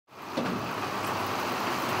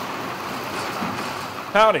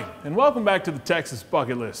Howdy, and welcome back to the Texas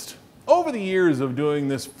Bucket List. Over the years of doing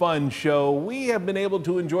this fun show, we have been able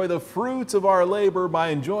to enjoy the fruits of our labor by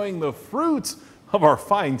enjoying the fruits of our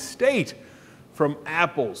fine state. From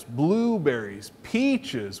apples, blueberries,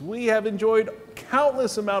 peaches, we have enjoyed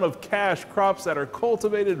countless amount of cash crops that are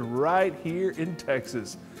cultivated right here in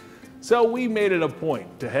Texas. So we made it a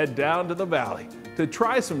point to head down to the valley to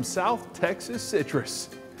try some South Texas citrus.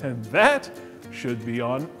 And that should be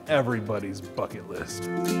on everybody's bucket list.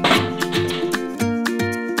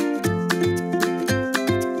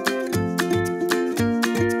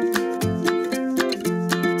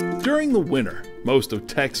 During the winter, most of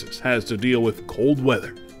Texas has to deal with cold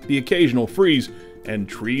weather, the occasional freeze, and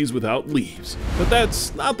trees without leaves. But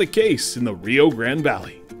that's not the case in the Rio Grande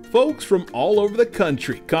Valley. Folks from all over the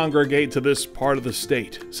country congregate to this part of the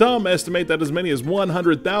state. Some estimate that as many as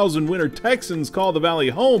 100,000 winter Texans call the valley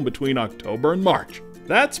home between October and March.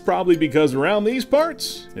 That's probably because around these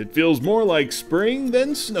parts, it feels more like spring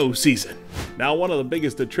than snow season. Now, one of the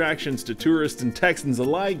biggest attractions to tourists and Texans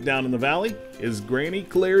alike down in the valley is Granny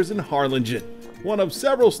Clare's in Harlingen, one of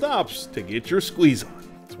several stops to get your squeeze on.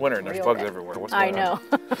 It's winter and there's bugs everywhere. What's going on?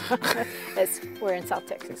 I know. We're in South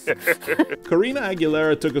Texas. Karina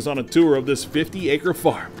Aguilera took us on a tour of this 50-acre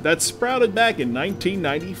farm that sprouted back in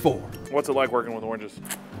 1994. What's it like working with oranges?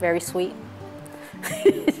 Very sweet.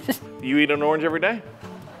 You eat an orange every day?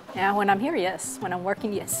 Yeah, when I'm here, yes. When I'm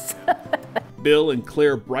working, yes. Bill and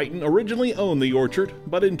Claire Brighton originally owned the orchard,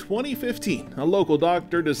 but in 2015, a local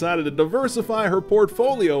doctor decided to diversify her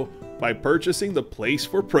portfolio by purchasing the place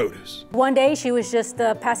for produce. One day she was just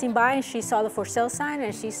passing by and she saw the for sale sign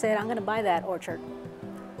and she said, I'm gonna buy that orchard.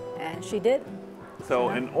 And she did. So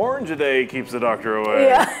an orange a day keeps the doctor away.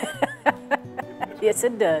 Yeah. Yes,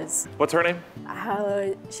 it does. What's her name?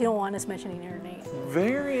 She don't want us mentioning her name.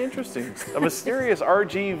 Very interesting. A mysterious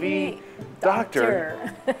RGV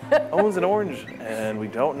doctor owns an orange and we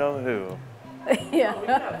don't know who.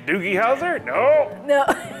 Yeah. Doogie Howser? No. No.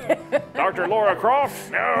 Dr. Laura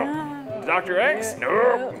Croft? No. Dr. X?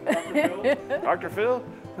 No. Dr. Phil?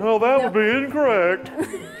 No, that would be incorrect.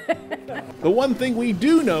 The one thing we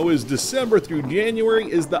do know is December through January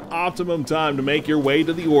is the optimum time to make your way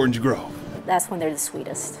to the orange grove. That's when they're the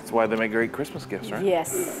sweetest. That's why they make great Christmas gifts, right?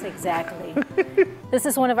 Yes, exactly. This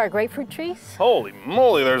is one of our grapefruit trees. Holy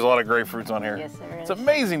moly, there's a lot of grapefruits on here. Yes, there is. It's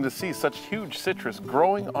amazing to see such huge citrus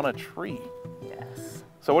growing on a tree. Yes.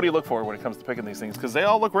 So what do you look for when it comes to picking these things? Because they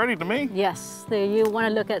all look ready to me. Yes, you want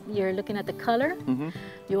to look at, you're looking at the color. Mm-hmm.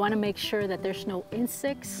 You want to make sure that there's no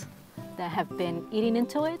insects that have been eating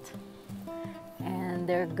into it, and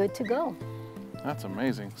they're good to go. That's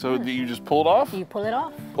amazing. So do you just pull it off? You pull it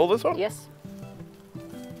off. Pull this one? Yes.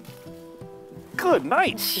 Good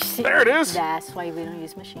night. There it is. That's why we don't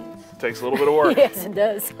use machines. Takes a little bit of work. Yes, it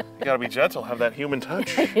does. You gotta be gentle, have that human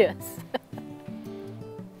touch. Yes.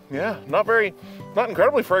 Yeah, not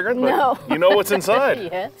incredibly fragrant, but no. You know what's inside.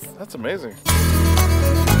 Yes. That's amazing.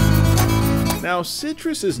 Now,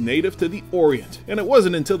 citrus is native to the Orient, and it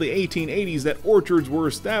wasn't until the 1880s that orchards were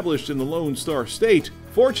established in the Lone Star State.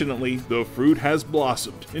 Fortunately, the fruit has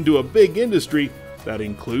blossomed into a big industry that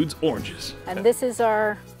includes oranges. And this is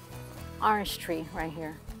our orange tree right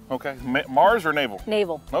here. Okay, Mars or navel?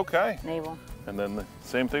 Navel. Okay. Navel. And then the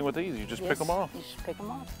same thing with these, you just pick them off. You just pick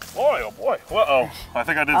them off. Boy, oh boy. Uh-oh, I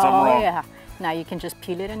think I did something wrong. Oh yeah. Now you can just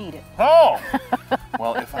peel it and eat it. Oh!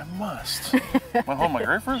 Well, if I must. Want to hold my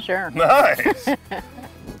grapefruit? Sure. Nice.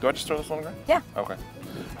 Do I just throw this one on the ground? Yeah. Okay.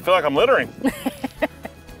 I feel like I'm littering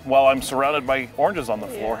while I'm surrounded by oranges on the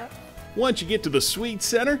floor. Yeah. Once you get to the sweet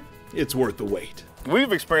center, it's worth the wait.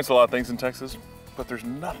 We've experienced a lot of things in Texas, but there's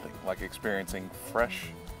nothing like experiencing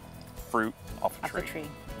fresh fruit off a tree. Off the tree.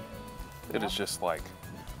 It is just like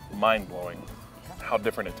mind-blowing how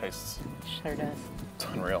different it tastes. Sure does. It's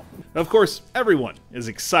unreal. Of course, everyone is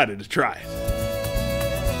excited to try it.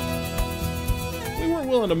 We weren't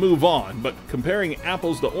willing to move on, but comparing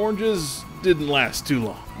apples to oranges didn't last too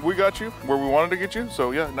long. We got you where we wanted to get you,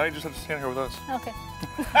 so yeah, now you just have to stand here with us. Okay.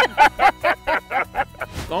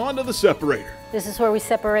 On to the separator. This is where we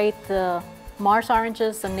separate the Mars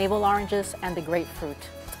oranges, the navel oranges, and the grapefruit.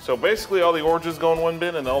 So basically all the oranges go in one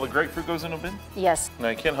bin and all the grapefruit goes in a bin? Yes. Now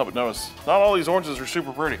you can't help but notice, not all these oranges are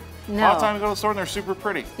super pretty. No. A lot of times you go to the store and they're super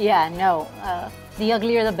pretty. Yeah, no. The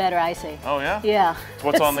uglier the better, I say. Oh yeah? Yeah. It's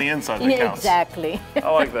what's on the inside that counts. Exactly. I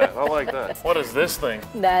like that, I like that. What is this thing?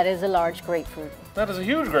 That is a large grapefruit. That is a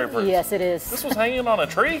huge grapefruit. Yes, it is. This was hanging on a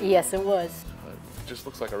tree? Yes, it was. It just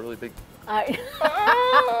looks like a really big...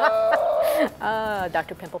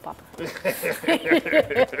 Dr. Pimple Popper.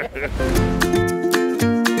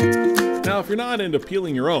 Now, if you're not into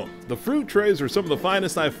peeling your own, the fruit trays are some of the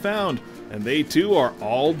finest I've found, and they too are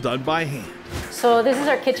all done by hand. So this is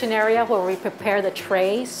our kitchen area where we prepare the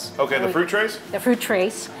trays. Okay, the fruit trays? The fruit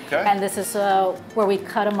trays. Okay. And this is where we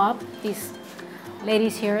cut them up. These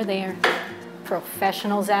ladies here, they are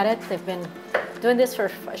professionals at it. They've been doing this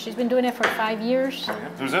she's been doing it for 5 years. Okay.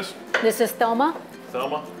 Who's this? This is Thelma.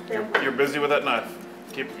 Thelma, you're busy with that knife.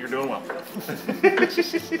 You're doing well.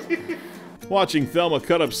 Watching Thelma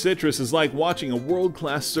cut up citrus is like watching a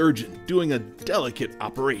world-class surgeon doing a delicate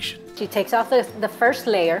operation. She takes off the first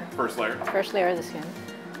layer. First layer. First layer of the skin.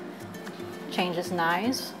 Changes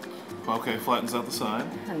knives. Okay, flattens out the side.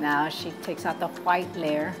 And now she takes out the white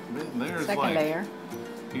layer. There's Second layer.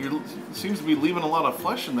 You seems to be leaving a lot of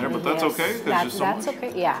flesh in there, but that's Yes, okay. that's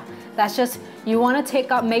okay. Yeah, that's just you want to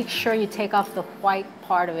take off. Make sure you take off the white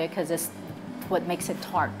part of it because it's what makes it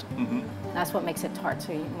tart. Mm-hmm. That's what makes it tart.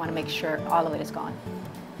 So you want to make sure all of it is gone.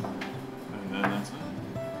 And then that's it.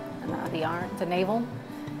 And now the navel.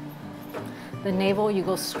 The navel, you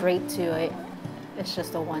go straight to it. It's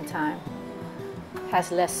just a one time. Has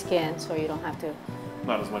less skin, so you don't have to.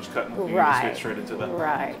 Not as much cutting. You Right. can just get straight into that.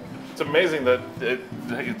 Right. It's amazing that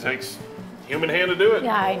it takes human hand to do it.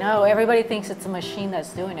 Yeah, I know. Everybody thinks it's a machine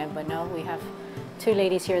that's doing it, but no, we have 2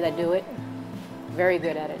 ladies here that do it. Very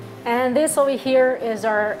good at it. And this over here is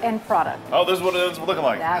our end product. Oh, this is what it ends up looking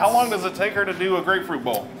like. That's- How long does it take her to do a grapefruit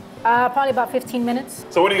bowl? Probably about 15 minutes.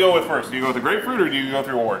 So what do you go with first? Do you go with the grapefruit or do you go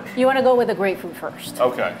through orange? You want to go with the grapefruit first.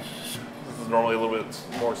 Okay. This is normally a little bit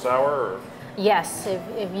more sour, or? Yes,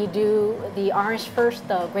 if you do the orange first,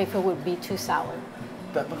 the grapefruit would be too sour.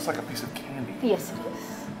 That looks like a piece of candy. Yes, it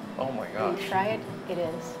is. Oh my When gosh. you try it, it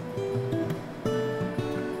is.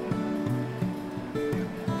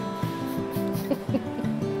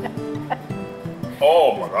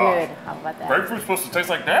 Oh my gosh. Good. How about that? Grapefruit's supposed to taste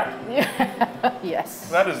like that? Yes.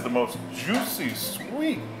 That is the most juicy,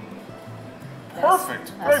 sweet, That's-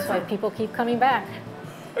 perfect That's why grapefruit. people keep coming back.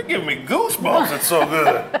 They're giving me goosebumps. It's so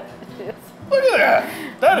good. Look at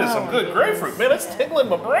that. That is some good grapefruit. Man, it's tickling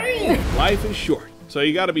my brain. Life is short, so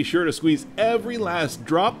you gotta be sure to squeeze every last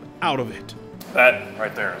drop out of it. That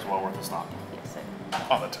right there is well worth a stop Yes,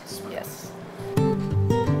 on the taste. yes.